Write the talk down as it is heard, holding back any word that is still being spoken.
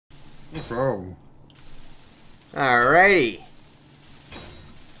No problem. Alrighty.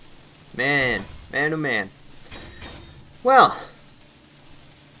 Man, oh man. Well,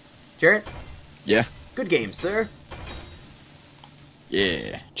 Jarret? Yeah. Good game, sir.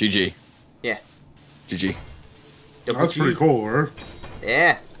 Yeah. GG. Yeah. GG. That's pretty cool, right?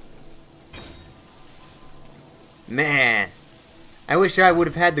 Yeah. Man. I wish I would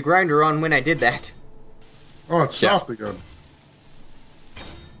have had the grinder on when I did that. Oh, it stopped again.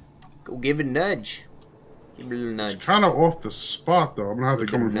 Go give it a nudge. Give it a little nudge. It's kind of off the spot, though. I'm going to have to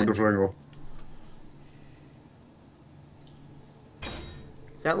come in from a different angle.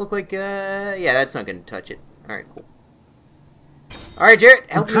 Does that look like, yeah, that's not going to touch it. Alright, cool. Alright, Jarret,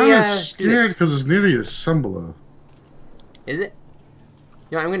 help me, I'm kind of scared because it's nearly a assembler. Is it?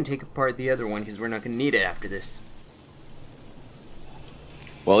 You know, I'm going to take apart the other one because we're not going to need it after this.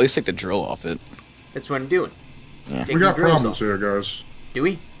 Well, at least take the drill off it. That's what I'm doing. Yeah. We got problems here, guys. Do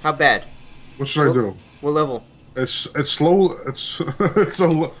we? How bad? What should I do? What level? It's slow. It's it's a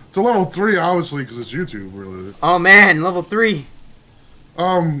level 3, obviously, because it's YouTube, really. Oh man, level 3.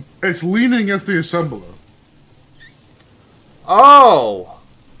 It's leaning against the assembler. Oh.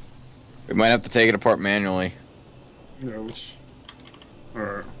 We might have to take it apart manually. Yeah.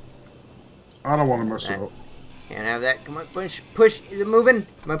 Alright. I don't want to mess up. Can't have that. Come on, push. Is it moving?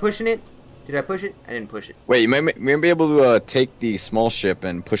 Am I pushing it? Did I push it? I didn't push it. Wait, you may be able to take the small ship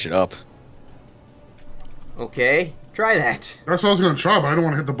and push it up. Okay, try that. That's what I was gonna try, but I don't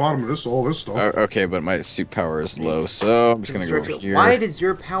want to hit the bottom of all this stuff. Okay, but my suit power is low, so I'm just gonna go over here. Why does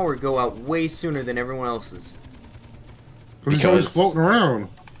your power go out way sooner than everyone else's? Because he's always floating around.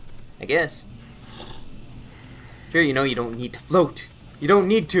 I guess. Sure, you know you don't need to float. You don't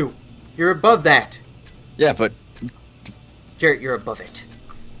need to. You're above that. Yeah, but... Jarret, you're above it.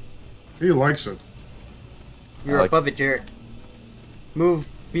 He likes it. You're above it, Jarret. Move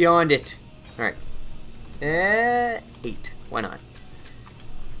beyond it. Alright. 8. Why not?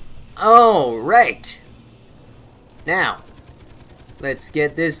 Alright. Now, let's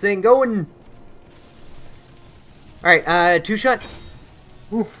get this thing going. Alright, Twoshot.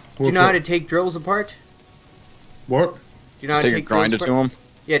 Do you know how to take drills apart? What? Do you know how to take a grinder to them?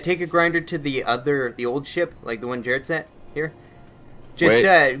 Yeah, take a grinder to the old ship, like the one Jarret's at here.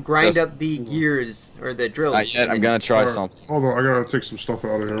 Just grind up the gears or the drills. Not yet. I'm gonna try something. Hold on, I gotta take some stuff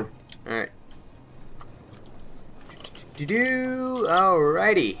out of here. All right.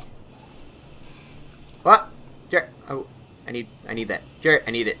 Alrighty. What? Jarret. Oh, I need that. Jarret,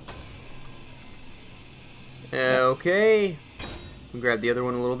 I need it. Okay. Grab the other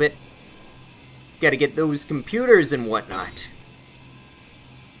one a little bit. Gotta get those computers and whatnot.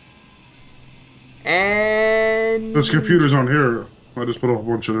 And... There's computers on here. I just put a whole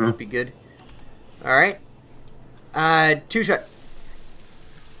bunch of there. Be good. Alright. Twoshot.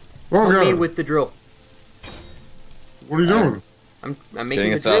 Oh, Help God. me with the drill. What are you doing? I'm making Getting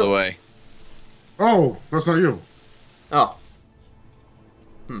the us drill. out of the way. Oh, that's not you. Oh.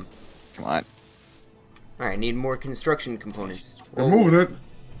 Come on. Alright, I need more construction components. I'm moving it.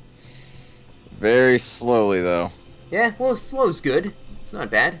 Very slowly, though. Yeah, well, slow's good. It's not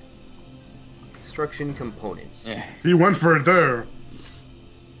bad. Construction components. Yeah. He went for it there.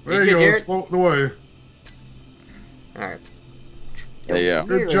 There you go, it's floating away. Alright. There you go.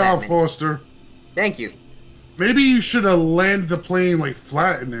 Good job, Foster. Thank you. Maybe you should have landed the plane, like,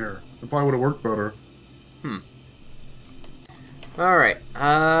 flat in there. It probably would have worked better. Alright.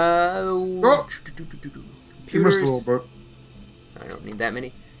 Oh! You missed a little bit. I don't need that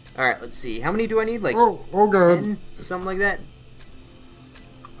many. Alright, let's see. How many do I need? Like, oh God. 10? Something like that?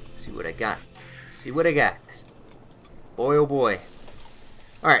 Let's see what I got. Let's see what I got. Boy, oh boy.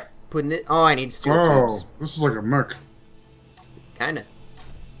 Alright, putting it... Oh, I need steel tubes. This is like a mech. Kinda.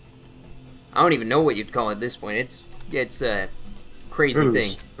 I don't even know what you'd call it at this point. It's a crazy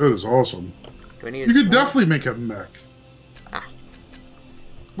thing. It is awesome. Do I need You could definitely make a mech.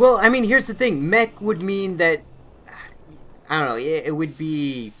 Well, I mean, here's the thing. Mech would mean that... I don't know. It would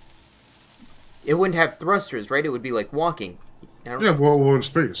be... It wouldn't have thrusters, right? It would be like walking. Yeah, well, we're in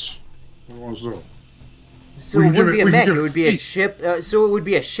space. What do you want us to do? So it wouldn't be a mech. It would be a ship. So it would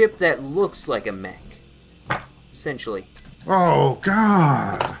be a ship that looks like a mech. Essentially. Oh,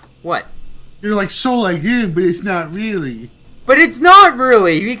 God. What? You're like, so like him, but it's not really. But it's not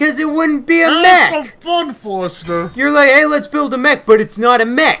really, because it wouldn't be a mech. That's some fun, Foster. You're like, hey, let's build a mech, but it's not a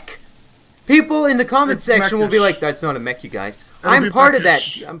mech. People in the comment section will be like, that's not a mech, you guys. I'm part of that.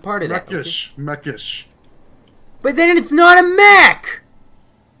 I'm part of that. Mechish. Mechish. But then it's not a mech.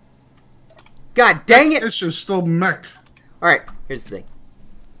 God dang it. It's just still mech. Alright, here's the thing.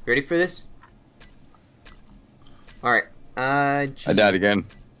 Ready for this? Alright. I died again.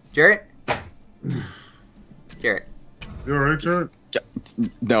 Jarret? Jarret. You alright, Jarret?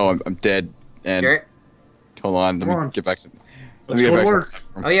 No, I'm dead. And Jarret? hold on, let Come me on. get back to. Let Let's me go get to back. work.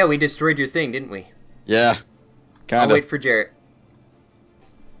 Oh yeah, we destroyed your thing, didn't we? Yeah, I'll kinda. wait for Jarret.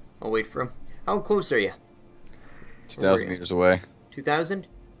 I'll wait for him. How close are you? 2,000 meters away. 2,000?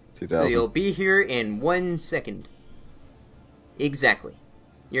 So 2,000. you'll be here in 1 second. Exactly.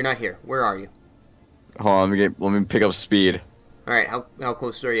 You're not here. Where are you? Hold on, let me pick up speed. Alright, how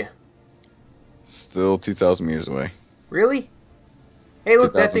close are you? Still 2,000 meters away. Really? Hey,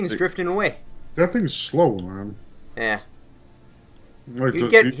 look, that 2,000 thing's feet. drifting away. That thing's slow, man. Yeah. Like You'd the-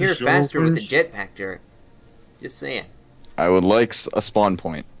 get these here yellow faster with the things? jetpack, Jarret. Just saying. I would like a spawn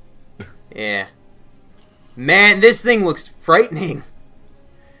point. Yeah. Man, this thing looks frightening.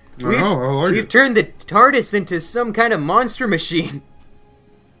 I know, I like We've it. turned the TARDIS into some kind of monster machine.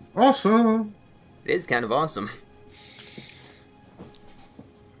 Awesome. It is kind of awesome.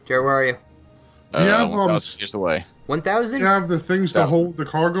 Jarret, where are you? Yeah, 1,000 meters away. 1,000? You have the things to 1,000. hold the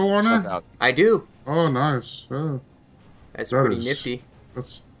cargo on it? 1,000. I do. Oh, nice. Yeah, That's That pretty is- nifty.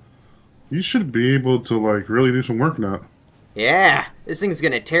 that's. You should be able to like really do some work now. Yeah, this thing's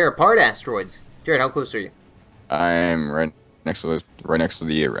gonna tear apart asteroids. Jarret, how close are you? I'm right next to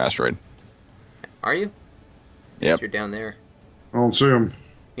the asteroid. Are you? Yes, Yep. you're down there. I don't see him.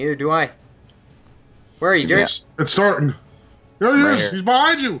 Neither do I. Where are you, Should be Jarret? It's starting. There he Right is. here. He's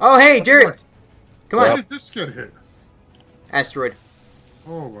behind you. Oh, hey, Jarret! Look, Come Why on. did this get hit? Asteroid.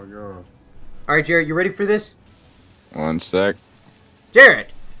 Oh my god. Alright, Jarret, you ready for this? 1 sec. Jarret!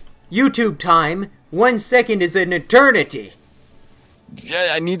 YouTube time. 1 second is an eternity. Yeah,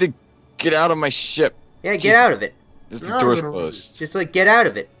 I need to get out of my ship. Yeah, get Jesus. out of it. Just Get the out of door's it already. closed. Just like get out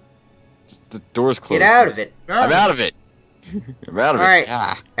of it. Just the door's closed. Get out of it. I'm out of it. I'm out of Alright. it.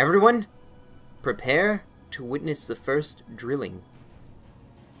 Ah. Everyone, prepare to witness the first drilling.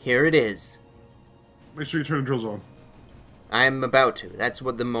 Here it is. Make sure you turn the drills on. I'm about to. That's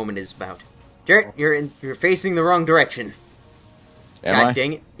what the moment is about. Jarret, you're facing the wrong direction. Am God I?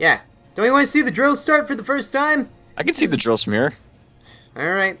 dang it. Yeah. Don't you want to see the drill start for the first time? I can see the drill from here.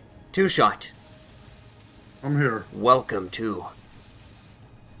 Alright. Twoshot. I'm here. Welcome to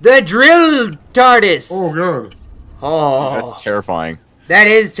the drill TARDIS. Oh god. Oh, That's terrifying. that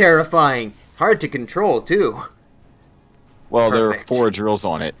is terrifying. Hard to control too. Well, there are Perfect. 4 drills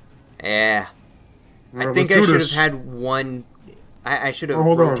on it. Yeah. I Alright, think let's I do should have this. had one. I should have Oh,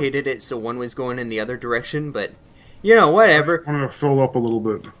 hold on. rotated it so one was going in the other direction, but you know, whatever. I'm gonna fill up a little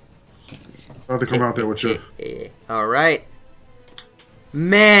bit. I have to come out there with you. All right.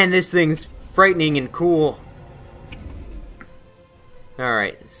 Man, this thing's frightening and cool. All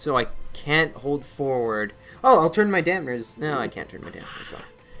right, so I can't hold forward. Oh, I'll turn my dampeners. No, I can't turn my dampeners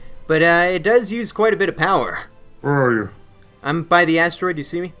off. But it does use quite a bit of power. Where are you? I'm by the asteroid. You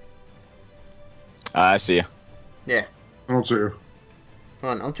see me? I see you. Yeah. I don't see you.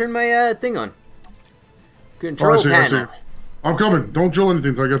 Hold on. I'll turn my thing on. Oh, Control I see, I see. panel. I'm coming. Don't drill anything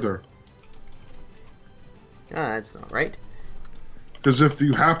until I get there. Ah, that's not right. Because if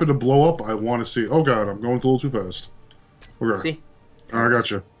you happen to blow up, I want to see. Oh god, I'm going a little too fast. Okay. See? I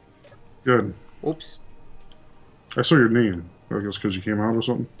got you. Good. Oops. I saw your name. I guess because you came out or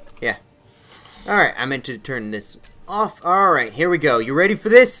something. Yeah. Alright, I meant to turn this off. Alright, here we go. You ready for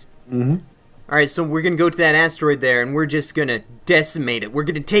this? Mm-hmm. Alright, so we're going to go to that asteroid there, and we're just going to decimate it. We're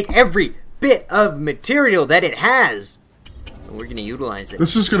going to take every bit of material that it has, and we're going to utilize it.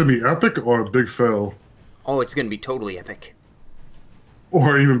 This is going to be epic or a big fail. Oh, it's going to be totally epic.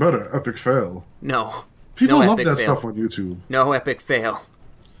 Or even better, epic fail. No. People No love epic that fail. stuff on YouTube. No epic fail.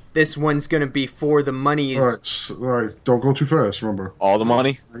 This one's going to be for the monies. Alright, don't go too fast, remember. All the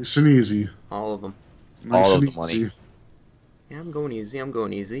money? Nice and easy. All of them. Nice All of and the money. easy. Yeah, I'm going easy. I'm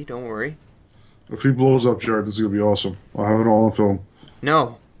going easy. Don't worry. If he blows up, Jarret, this is going to be awesome. I'll have it all on film.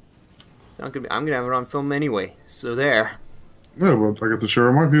 No. It's not going to be. I'm going to have it on film anyway. So there. Yeah, but I get to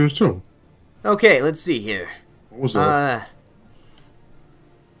share my views too. Okay, let's see here. What was that?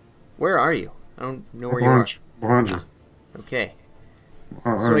 Where are you? I don't know where you are. Behind you. Okay.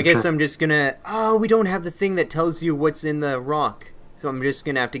 So I guess I'm just gonna... Oh, we don't have the thing that tells you what's in the rock. So I'm just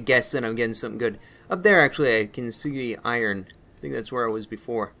gonna have to guess that I'm getting something good. Up there, actually, I can see iron. I think that's where I was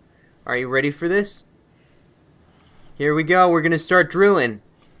before. Are you ready for this? Here we go. We're gonna start drilling.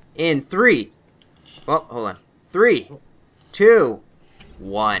 In 3. Well, hold on. 3, 2,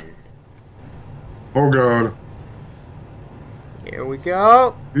 1. Oh god. Here we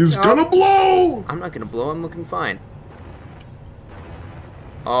go. He's Oh, gonna blow! I'm not gonna blow. I'm looking fine.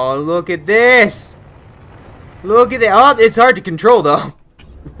 Oh, look at this! Look at that! Oh, it's hard to control though.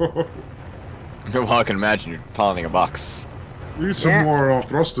 Well, I can imagine you're piloting a box. Need some more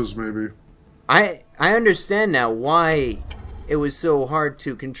thrusters, maybe. I understand now why it was so hard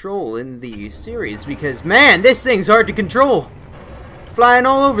to control in the series, because, man, this thing's hard to control. Flying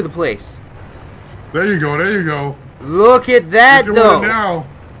all over the place. There you go, there you go. Look at that, You're though. doing it now.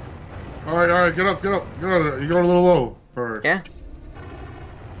 Alright, get up. You're going a little low. Alright. Yeah.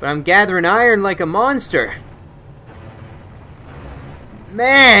 But I'm gathering iron like a monster.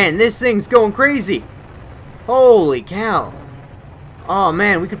 Man, this thing's going crazy. Holy cow. Oh,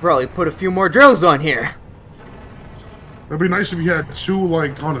 man, we could probably put a few more drills on here. That'd be nice if you had two,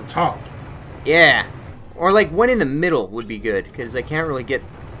 like, on the top. Yeah. Or, like, one in the middle would be good, because I can't really get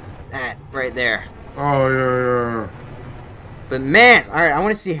that right there. Oh, yeah. But, man, alright, I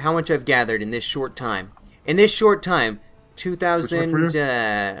want to see how much I've gathered in this short time. In this short time, 2,000,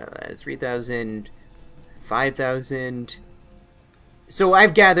 3,000, 5,000. So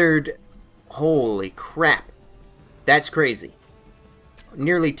I've gathered, holy crap, that's crazy.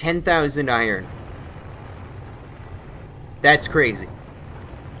 Nearly 10,000 iron. That's crazy.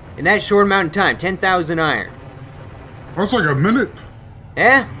 In that short amount of time, 10,000 iron. That's like a minute.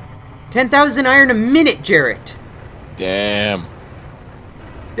 Yeah? 10,000 iron a minute, Jarret. Damn.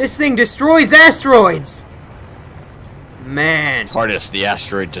 This thing destroys asteroids. Man. TARDIS, the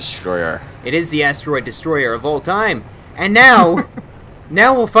asteroid destroyer. It is the asteroid destroyer of all time. And now,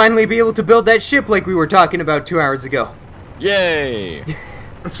 now we'll finally be able to build that ship like we were talking about 2 hours ago. Yay!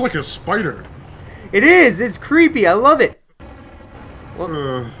 It's like a spider. It is. It's creepy. I love it. Well,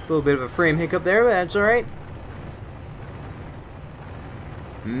 Uh. a little bit of a frame hiccup there, but that's all right.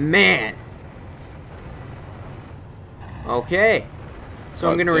 Man. Okay. So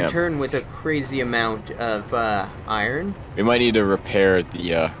I'm going to return with a crazy amount of iron. We might need to repair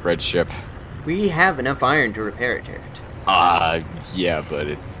the red ship. We have enough iron to repair it, Jarret. Yeah, but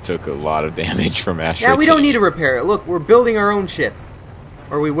it took a lot of damage from asteroids. Yeah, we don't need to repair it. Look, we're building our own ship.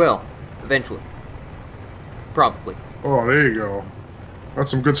 Or we will, eventually. Probably. Oh, there you go. That's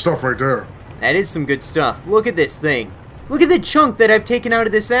some good stuff right there. That is some good stuff. Look at this thing. Look at the chunk that I've taken out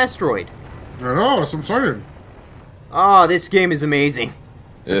of this asteroid. I know, that's what I'm saying. Oh, this game is amazing.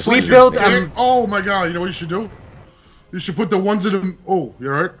 This We is built ridiculous. a... Oh my god, you know what you should do? You should put the ones in the... Oh,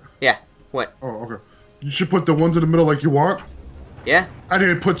 you alright? Yeah, what? Oh, okay. You should put the ones in the middle like you want. Yeah? And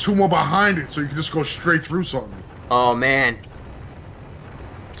then put two more behind it so you can just go straight through something. Oh, man.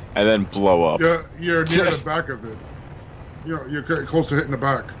 And then blow up. Yeah, you're near the back of it. You know, you're getting close to hitting the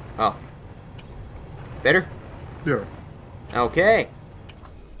back. Oh. Better? Yeah. Okay.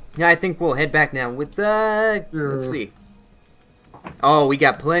 Yeah, I think we'll head back now with, let's see. Oh, we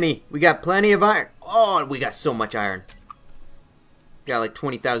got plenty. We got plenty of iron. Oh, we got so much iron. Got like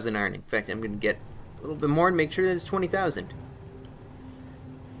 20,000 iron. In fact, I'm going to get a little bit more and make sure that it's 20,000.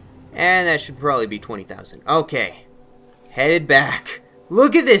 And that should probably be 20,000. Okay. Headed back.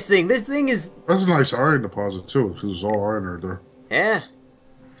 Look at this thing. This thing is... That's a nice iron deposit, too, because it's all iron right there. Yeah.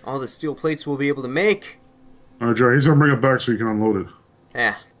 All the steel plates we'll be able to make. Alright, Joe, he's going to bring it back so you can unload it.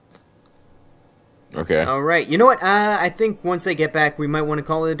 Yeah. Okay. Alright. You know what? I think once I get back, we might want to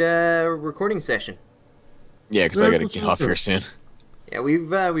call it a recording session. Yeah, because I gotta get off here soon. Yeah, we've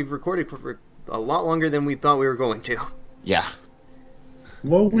recorded for a lot longer than we thought we were going to. Yeah.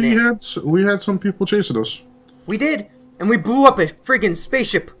 Well, we had some people chasing us. We did, and we blew up a friggin'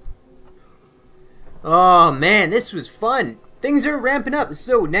 spaceship. Oh man, this was fun. Things are ramping up.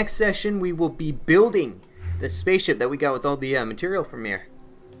 So next session we will be building the spaceship that we got with all the material from here.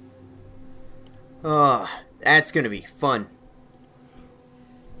 Oh, that's gonna be fun.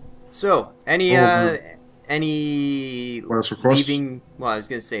 So, any last requests? leaving? Well, I was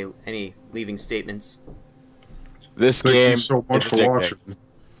gonna say any leaving statements. This Thank game you so much is for addicting. watching.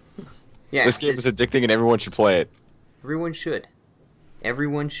 Yeah, This game is addicting and everyone should play it. Everyone should.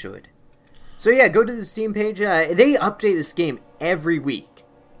 Everyone should. So yeah, go to the Steam page. They update this game every week.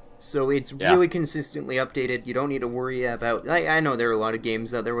 So it's really consistently updated. You don't need to worry about... I know there are a lot of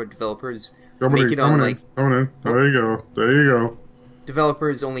games out there where developers make it on like... Coming in. There you go. There you go.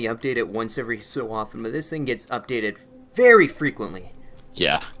 Developers only update it once every so often, but this thing gets updated very frequently.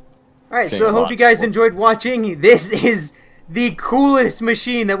 Yeah. Alright, so I hope you guys enjoyed watching. This is the coolest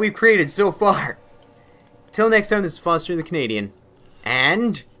machine that we've created so far. Till next time, this is Foster the Canadian.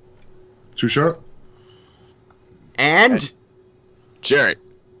 And... Twoshot? And... Jarret.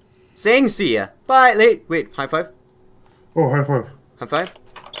 Saying see ya. Bye. Wait, high five? Oh, high five. High five?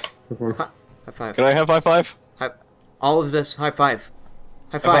 High five. High five. Can I have high five? All of us, high five.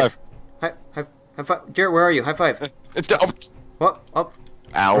 High five. High five. Jarret, where are you? High five. What? Up.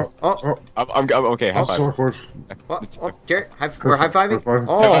 Ow. Oh. I'm okay. High That's five. awkward. What? Oh, Jarret, we're high fiving? High five.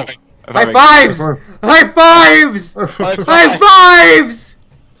 Oh. High fives! High fives! High fives!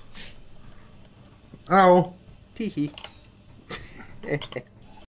 Ow. Teehee.